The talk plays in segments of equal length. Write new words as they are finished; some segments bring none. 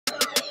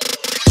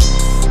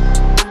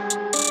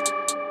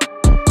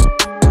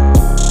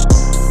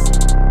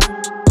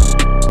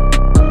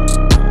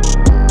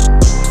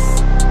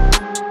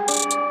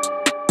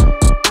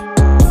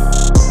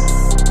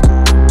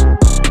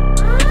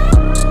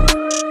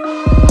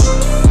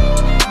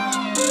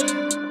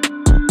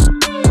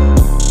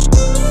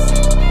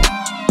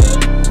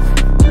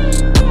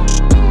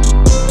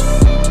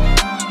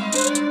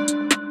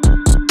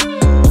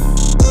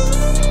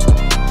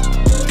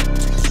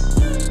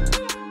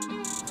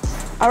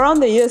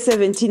Around the year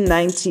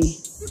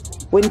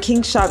 1790, when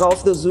King Shaka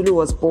of the Zulu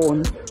was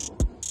born,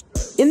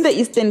 in the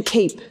Eastern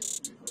Cape,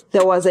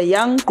 there was a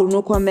young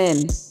Gunukwa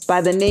man by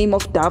the name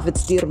of David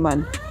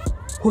Stuurman,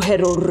 who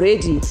had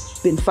already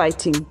been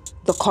fighting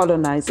the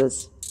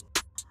colonizers.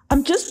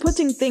 I'm just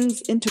putting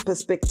things into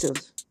perspective.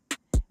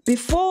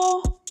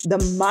 Before the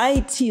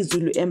mighty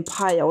Zulu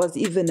Empire was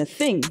even a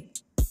thing,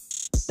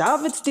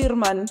 David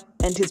Stuurman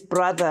and his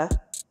brother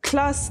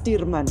Klaas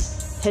Stuurman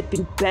had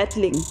been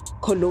battling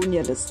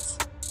colonialists.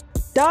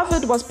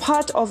 David was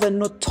part of a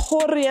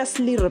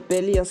notoriously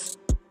rebellious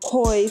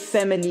Khoi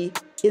family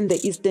in the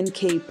Eastern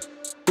Cape,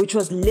 which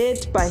was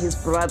led by his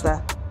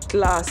brother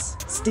Klaas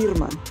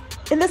Stuurman.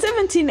 In the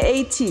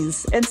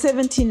 1780s and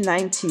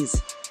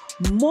 1790s,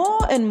 more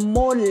and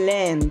more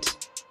land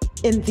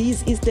in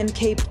these Eastern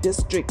Cape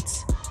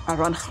districts,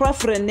 around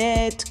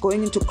Graafrenet,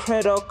 going into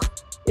Cradock,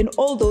 in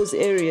all those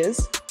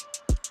areas,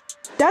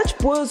 Dutch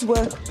Boers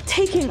were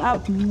taking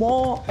up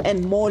more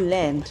and more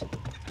land.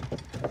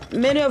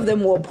 Many of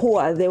them were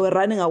poor. They were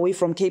running away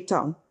from Cape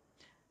Town.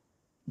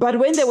 But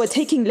when they were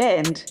taking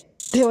land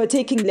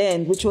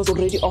which was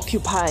already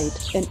occupied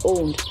and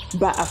owned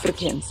by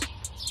Africans.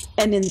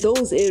 And in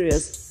those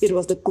areas, it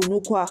was the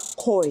Gunukwa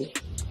Khoi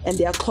and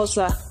their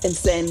Xhosa and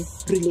San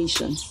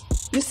relations.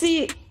 You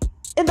see,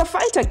 in the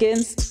fight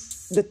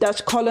against the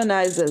Dutch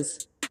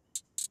colonizers,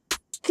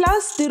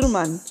 Klaas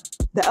Stuurman,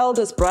 the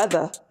eldest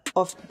brother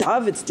of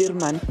David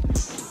Stuurman,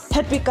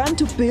 had begun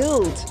to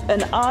build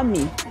an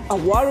army, a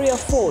warrior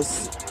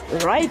force,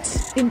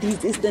 right in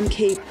these Eastern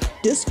Cape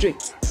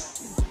districts,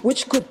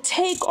 which could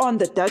take on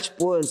the Dutch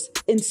Boers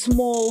in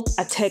small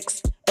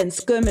attacks and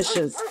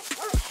skirmishes.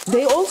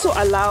 They also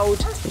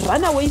allowed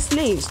runaway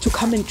slaves to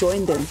come and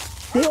join them.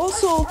 They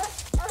also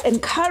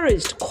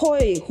encouraged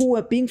Khoi who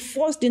were being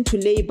forced into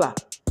labor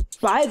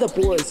by the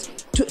Boers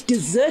to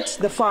desert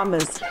the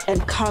farmers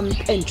and come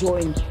and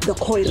join the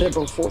Khoi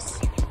rebel force.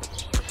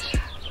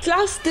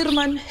 Klaas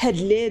Stuurman had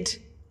led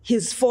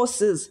his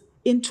forces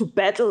into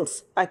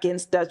battles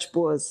against Dutch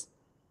Boers.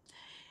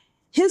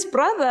 His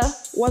brother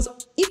was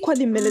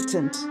equally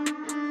militant.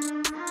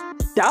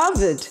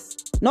 David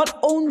not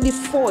only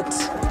fought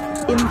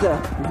in the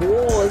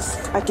wars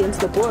against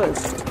the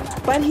Boers,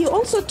 but he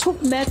also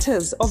took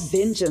matters of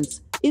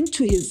vengeance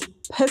into his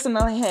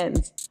personal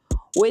hands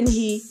when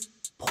he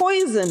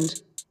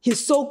poisoned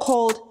his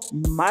so-called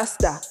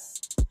master,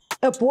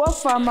 a Boer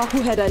farmer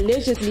who had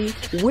allegedly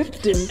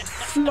whipped him,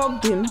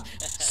 flogged him,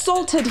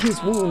 salted his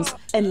wounds,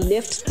 and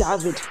left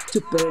David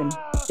to burn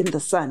in the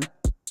sun.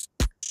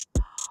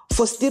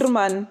 For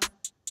Stuurman,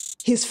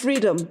 his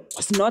freedom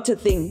was not a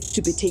thing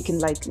to be taken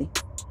lightly.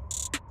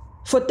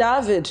 For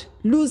David,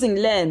 losing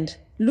land,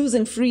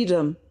 losing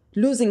freedom,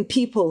 losing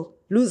people,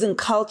 losing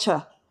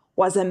culture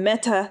was a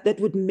matter that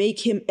would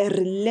make him a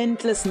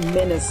relentless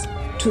menace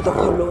to the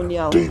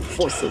colonial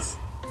forces.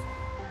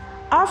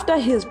 After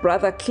his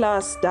brother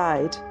Klaas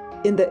died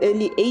in the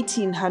early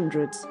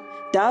 1800s,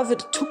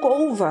 David took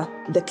over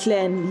the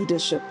clan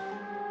leadership,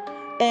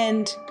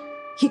 and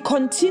he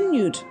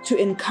continued to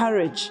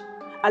encourage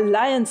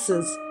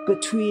alliances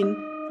between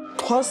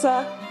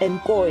Xhosa and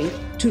Khoi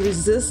to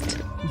resist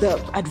the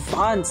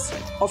advance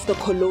of the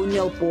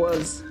colonial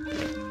Boers.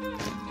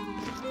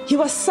 He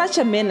was such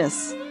a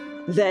menace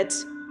that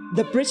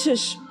the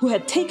British, who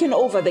had taken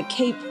over the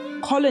Cape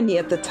Colony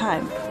at the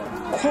time,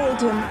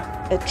 called him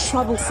a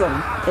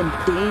troublesome and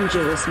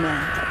dangerous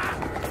man.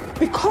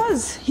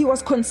 Because he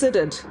was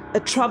considered a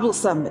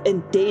troublesome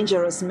and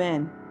dangerous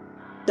man,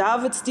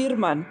 David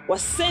Stuurman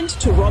was sent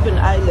to Robben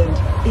Island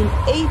in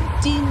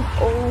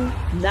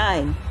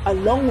 1809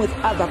 along with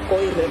other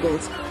Khoi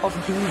rebels of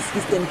these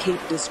Eastern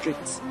Cape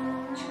districts.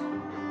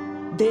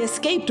 They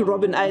escaped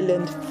Robben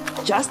Island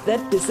just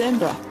that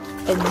December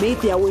and made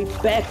their way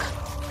back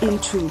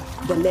into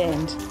the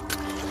land.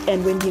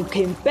 And when he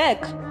came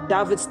back,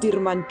 David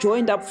Stuurman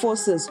joined up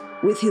forces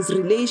with his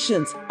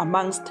relations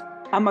amongst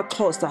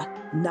amaXhosa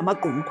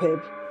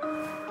namaGumkhwebe.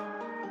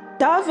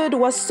 David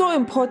was so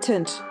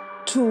important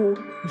to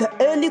the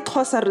early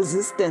Xhosa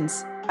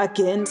resistance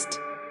against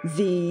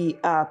the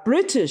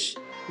British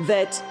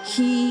that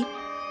he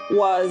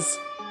was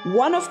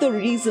one of the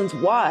reasons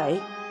why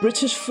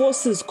British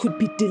forces could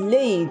be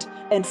delayed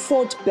and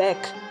fought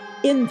back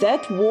in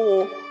that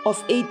war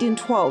of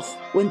 1812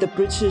 when the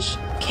British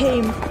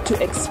came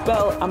to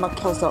expel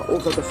amaXhosa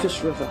over the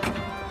Fish River.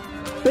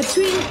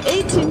 Between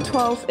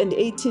 1812 and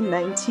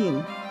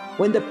 1819,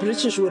 when the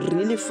British were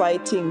really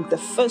fighting the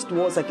first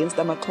wars against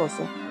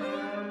amaXhosa,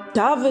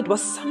 David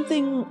was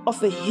something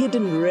of a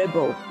hidden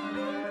rebel,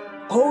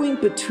 going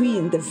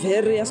between the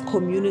various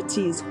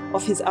communities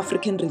of his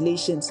African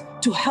relations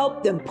to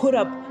help them put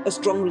up a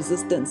strong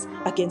resistance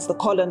against the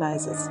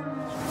colonizers.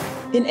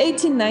 In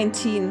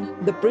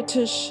 1819, the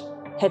British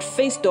had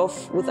faced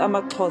off with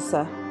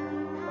amaXhosa,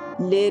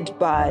 led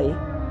by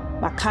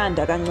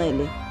Makhanda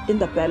kaNcele in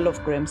the Battle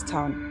of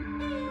Grahamstown.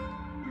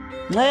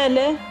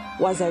 Ncele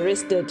was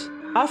arrested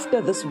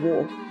after this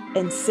war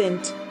and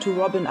sent to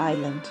Robben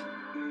Island.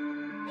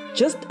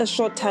 Just a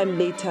short time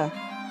later,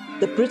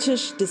 the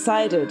British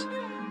decided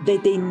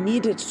that they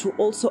needed to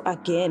also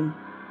again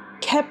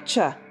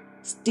capture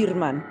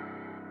Stuurman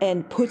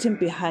and put him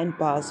behind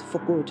bars for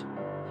good.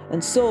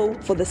 And so,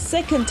 for the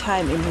second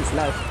time in his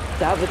life,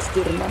 David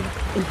Stuurman,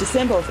 in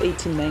December of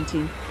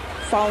 1819,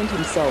 found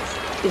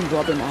himself in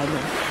Robben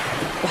Island.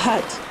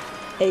 But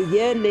a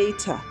year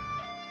later,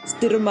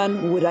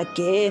 Stuurman would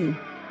again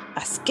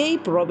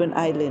escape Robben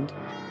Island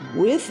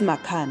with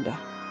Makhanda.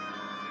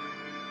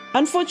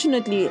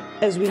 Unfortunately,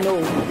 as we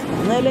know,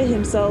 Ncele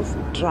himself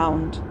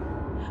drowned,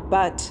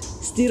 but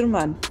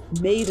Stuurman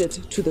made it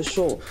to the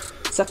shore,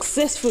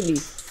 successfully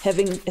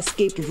having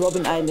escaped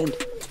Robben Island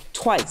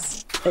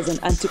twice as an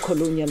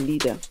anti-colonial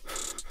leader.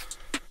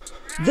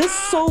 This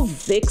so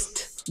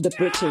vexed the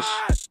British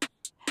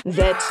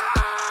that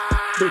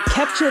they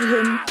captured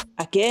him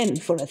again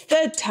for a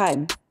third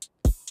time,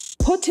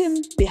 put him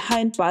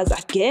behind bars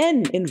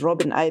again in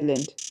Robben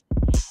Island,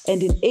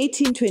 and in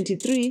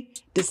 1823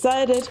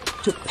 decided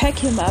to pack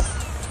him up,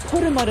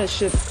 put him on a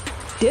ship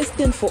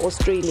destined for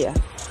Australia,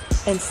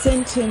 and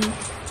sent him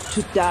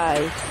to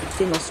die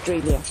in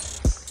Australia.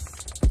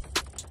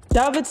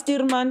 David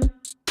Stuurman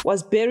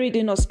was buried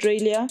in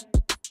Australia.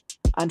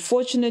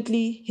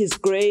 Unfortunately, his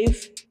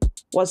grave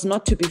was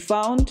not to be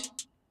found,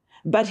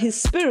 but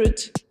his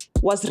spirit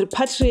was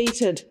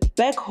repatriated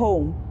back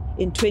home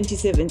in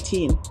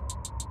 2017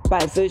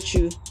 by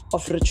virtue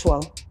of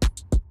ritual.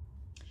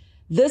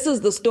 This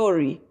is the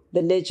story,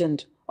 the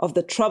legend of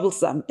the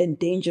troublesome and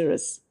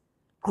dangerous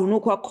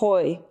Gqunukwa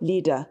Khoi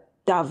leader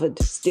David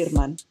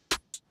Stuurman.